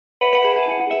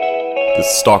the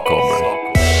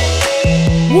Stockholmer.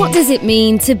 What does it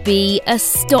mean to be a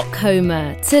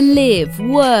Stockholmer? To live,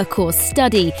 work or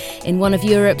study in one of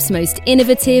Europe's most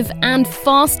innovative and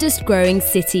fastest growing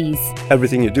cities?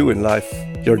 Everything you do in life,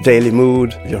 your daily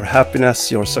mood, your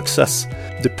happiness, your success,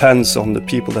 depends on the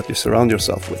people that you surround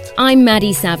yourself with. I'm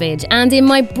Maddie Savage, and in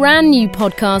my brand new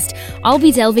podcast, I'll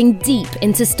be delving deep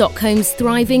into Stockholm's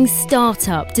thriving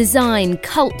startup, design,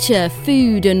 culture,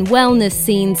 food and wellness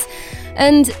scenes,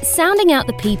 and sounding out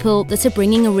the people that are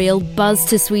bringing a real buzz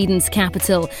to Sweden's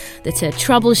capital, that are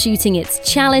troubleshooting its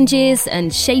challenges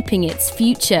and shaping its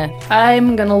future.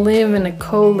 I'm gonna live in a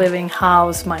co-living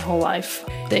house my whole life.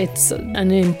 It's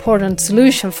an important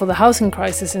solution for the housing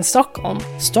crisis in Stockholm.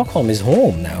 Stockholm is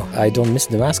home now. I don't miss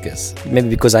Damascus. Maybe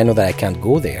because I know that I can't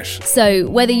go there. So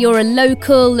whether you're a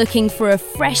local looking for a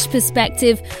fresh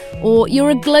perspective, or you're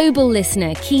a global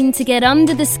listener keen to get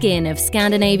under the skin of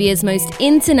Scandinavia's most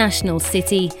international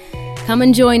city, come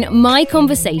and join my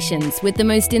conversations with the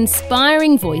most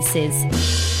inspiring voices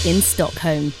in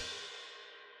Stockholm.